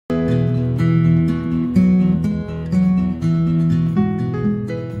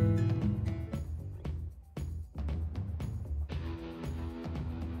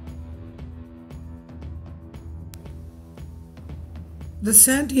The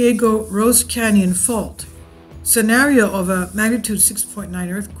San Diego Rose Canyon Fault, scenario of a magnitude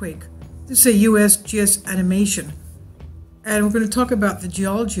 6.9 earthquake. This is a USGS animation, and we're going to talk about the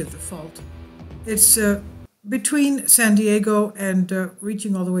geology of the fault. It's between San Diego and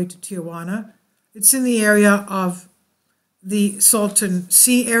reaching all the way to Tijuana. It's in the area of the Salton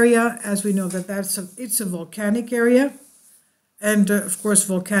Sea area, as we know that it's a volcanic area, and of course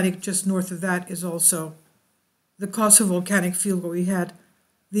volcanic just north of that is also the Casa volcanic field where we had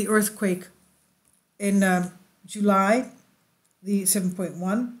the earthquake in July, the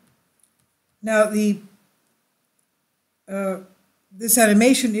 7.1. Now this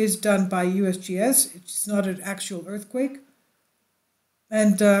animation is done by USGS. It's not an actual earthquake,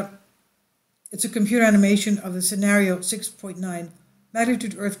 and it's a computer animation of the scenario 6.9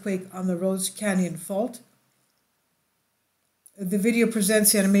 magnitude earthquake on the Rose Canyon Fault. The video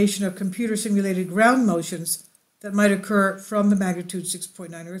presents the animation of computer simulated ground motions that might occur from the magnitude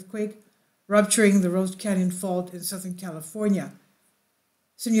 6.9 earthquake rupturing the Rose Canyon Fault in Southern California.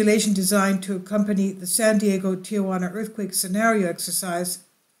 Simulation designed to accompany the San Diego-Tijuana earthquake scenario exercise.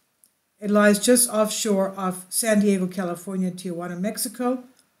 It lies just offshore of San Diego, California, Tijuana, Mexico.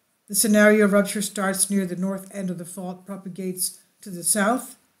 The scenario rupture starts near the north end of the fault, propagates to the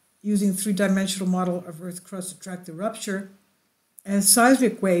south using a three-dimensional model of Earth crust to track the rupture, and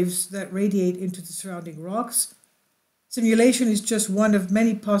seismic waves that radiate into the surrounding rocks. Simulation is just one of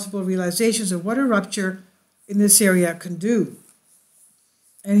many possible realizations of what a rupture in this area can do.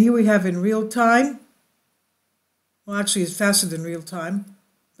 And here we have in real time, well actually it's faster than real time,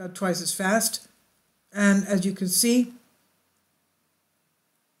 about twice as fast. And as you can see,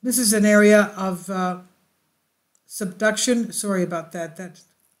 this is an area of subduction. Sorry about that,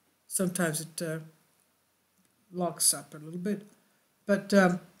 sometimes it locks up a little bit. But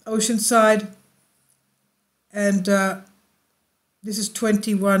oceanside, and this is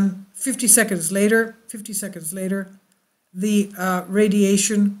 50 seconds later, the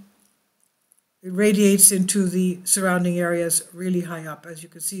radiation, it radiates into the surrounding areas really high up. As you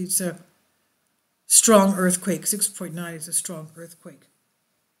can see, it's a strong earthquake. 6.9 is a strong earthquake.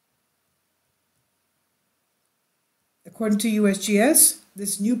 According to USGS,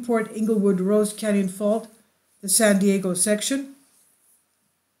 this Newport-Inglewood-Rose Canyon Fault, the San Diego section,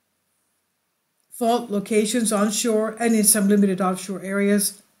 fault locations onshore and in some limited offshore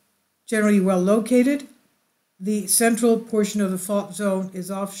areas, generally well located. The central portion of the fault zone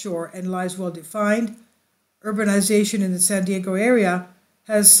is offshore and lies well defined. Urbanization in the San Diego area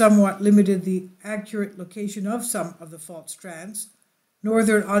has somewhat limited the accurate location of some of the fault strands.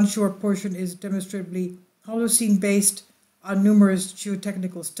 Northern onshore portion is demonstrably Holocene based on numerous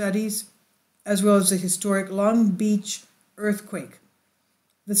geotechnical studies, as well as the historic Long Beach earthquake.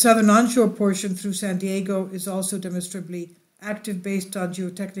 The southern onshore portion through San Diego is also demonstrably active based on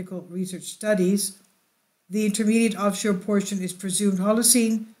geotechnical research studies. The intermediate offshore portion is presumed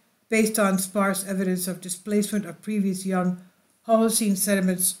Holocene based on sparse evidence of displacement of previous young Holocene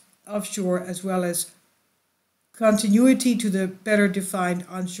sediments offshore, as well as continuity to the better defined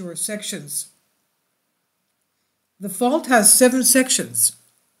onshore sections. The fault has 7 sections.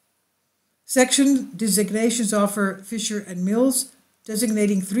 Section designations offer Fisher and Mills,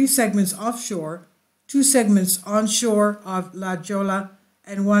 designating 3 segments offshore, 2 segments onshore of La Jolla,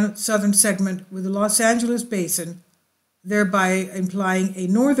 and 1 southern segment with the Los Angeles Basin, thereby implying a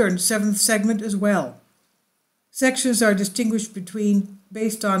northern 7th segment as well. Sections are distinguished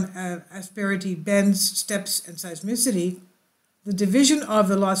based on asperity, bends, steps, and seismicity. The division of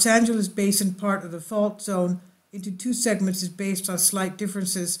the Los Angeles Basin part of the fault zone into 2 segments is based on slight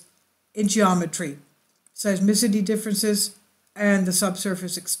differences in geometry, seismicity differences, and the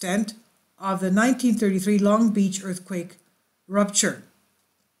subsurface extent of the 1933 Long Beach earthquake rupture,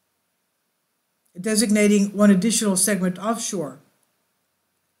 designating 1 additional segment offshore.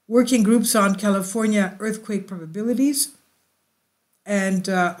 Working groups on California earthquake probabilities and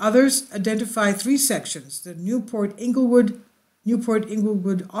others identify 3 sections: the Newport-Inglewood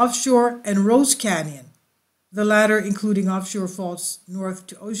offshore, and Rose Canyon, the latter including offshore faults north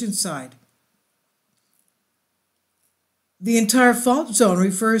to Oceanside. The entire fault zone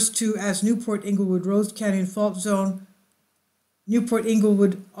refers to as Newport-Inglewood-Rose Canyon Fault Zone.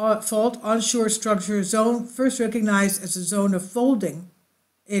 Newport-Inglewood Fault onshore structure zone, first recognized as a zone of folding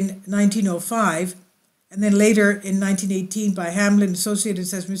in 1905, and then later in 1918 by Hamlin, associated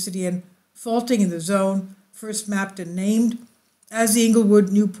seismicity and faulting in the zone, first mapped and named as the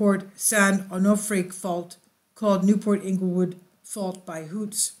Inglewood-Newport-San Onofre Fault, called Newport-Inglewood Fault by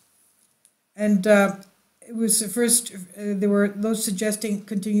Hoots. And it was the first, there were those suggesting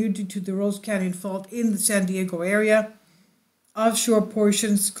continuity to the Rose Canyon Fault in the San Diego area. offshore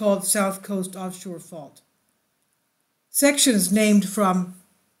portions called South Coast Offshore Fault. Sections named from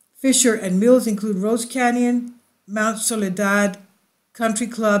Fisher and Mills include Rose Canyon, Mount Soledad, Country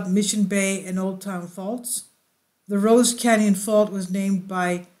Club, Mission Bay, and Old Town Faults. The Rose Canyon Fault was named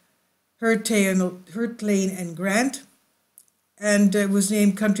by Hertlane and Grant, and it was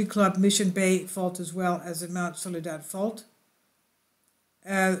named Country Club Mission Bay Fault as well as the Mount Soledad Fault.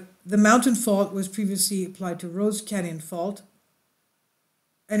 The Mountain Fault was previously applied to Rose Canyon Fault,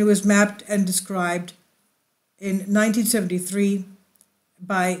 and it was mapped and described in 1973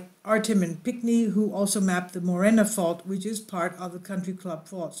 by Artem and Pickney, who also mapped the Morena Fault, which is part of the Country Club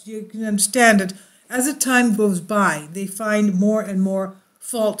faults. You can understand that as the time goes by, they find more and more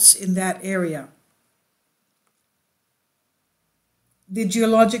faults in that area. The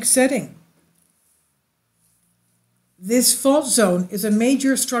geologic setting. This fault zone is a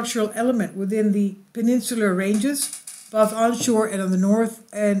major structural element within the peninsular ranges, both onshore and on the north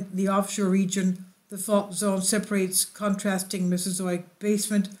and the offshore region. The fault zone separates contrasting Mesozoic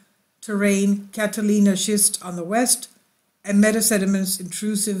basement terrain, Catalina schist on the west, and metasediments,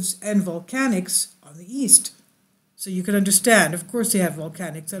 intrusives, and volcanics on the east. So you can understand, of course they have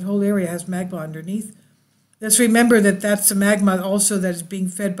volcanics. That whole area has magma underneath. Let's remember that that's the magma also that is being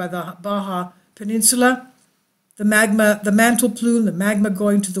fed by the Baja Peninsula. The magma, the mantle plume, the magma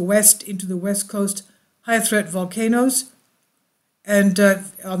going to the west into the west coast high threat volcanoes, and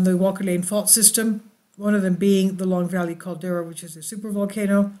on the Walker Lane fault system, one of them being the Long Valley Caldera, which is a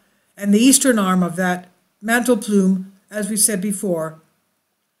supervolcano. And the eastern arm of that mantle plume, as we said before,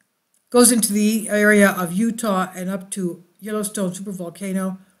 goes into the area of Utah and up to Yellowstone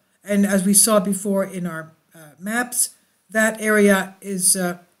supervolcano. And as we saw before in our maps, that area is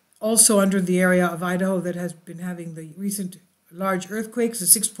also under the area of Idaho that has been having the recent large earthquakes, the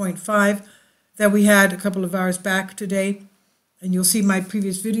 6.5 that we had a couple of hours back today. And you'll see my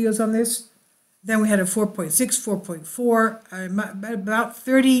previous videos on this. Then we had a 4.6, 4.4, about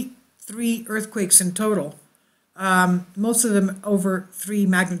 33 earthquakes in total, most of them over 3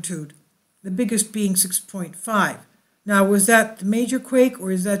 magnitude, the biggest being 6.5. Now, was that the major quake,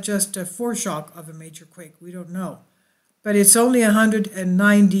 or is that just a foreshock of a major quake? We don't know. But it's only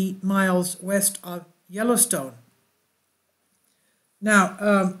 190 miles west of Yellowstone.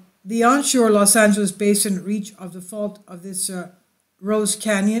 Now, the onshore Los Angeles Basin reach of the fault of this Rose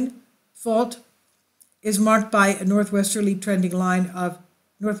Canyon fault is marked by a northwesterly trending line of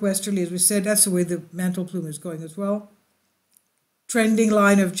northwesterly, as we said, that's the way the mantle plume is going as well. Trending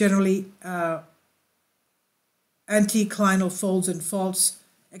line of generally anticlinal folds and faults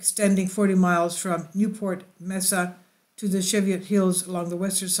extending 40 miles from Newport Mesa to the Cheviot Hills along the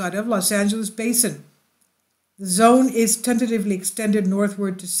western side of Los Angeles Basin. The zone is tentatively extended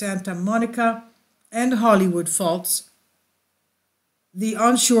northward to Santa Monica and Hollywood faults. The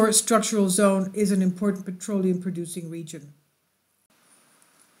onshore structural zone is an important petroleum-producing region.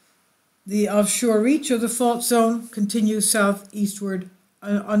 The offshore reach of the fault zone continues southeastward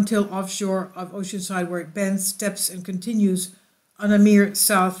until offshore of Oceanside, where it bends, steps, and continues on a mere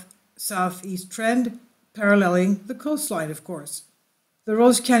south-southeast trend, paralleling the coastline, of course. The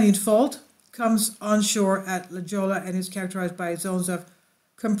Rose Canyon Fault comes onshore at La Jolla and is characterized by zones of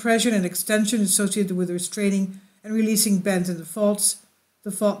compression and extension associated with restraining and releasing bends in the faults.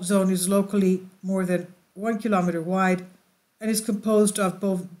 The fault zone is locally more than 1 kilometer wide and is composed of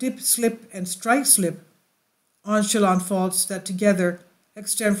both dip slip and strike slip Anchelon faults that together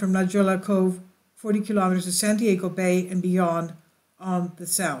extend from La Jolla Cove 40 kilometers to San Diego Bay and beyond on the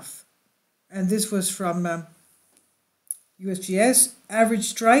south. And this was from USGS. Average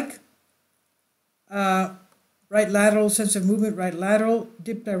strike, right lateral, sense of movement, right lateral,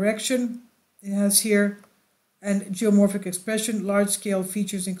 dip direction, it has here, and geomorphic expression. Large-scale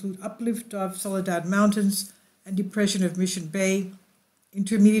features include uplift of Soledad Mountains and depression of Mission Bay.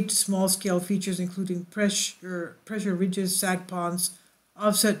 Intermediate to small-scale features including pressure ridges, sag ponds,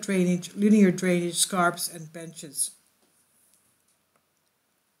 offset drainage, linear drainage, scarps, and benches.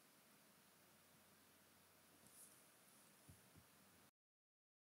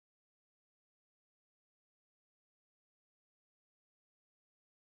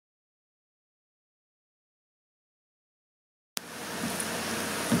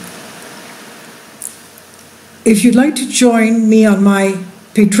 If you'd like to join me on my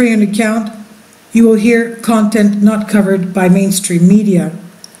Patreon account, you will hear content not covered by mainstream media.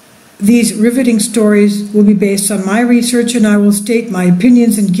 These riveting stories will be based on my research, and I will state my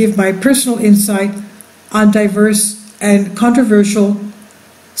opinions and give my personal insight on diverse and controversial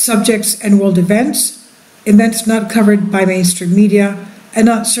subjects and world events not covered by mainstream media, and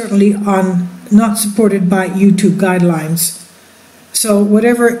not supported by YouTube guidelines. So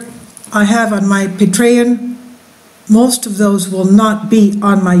whatever I have on my Patreon, most of those will not be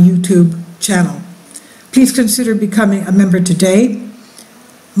on my YouTube channel. Please consider becoming a member today.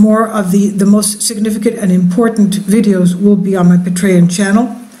 More of the most significant and important videos will be on my Patreon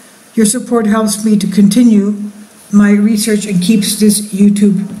channel. Your support helps me to continue my research and keeps this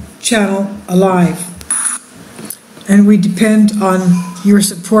YouTube channel alive. And we depend on your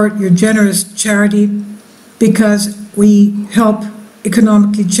support, your generous charity, because we help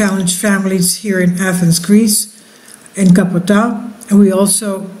economically challenged families here in Athens, Greece, in Kapota, and we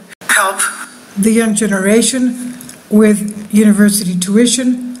also help the young generation with university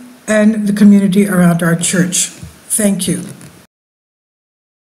tuition and the community around our church. Thank you.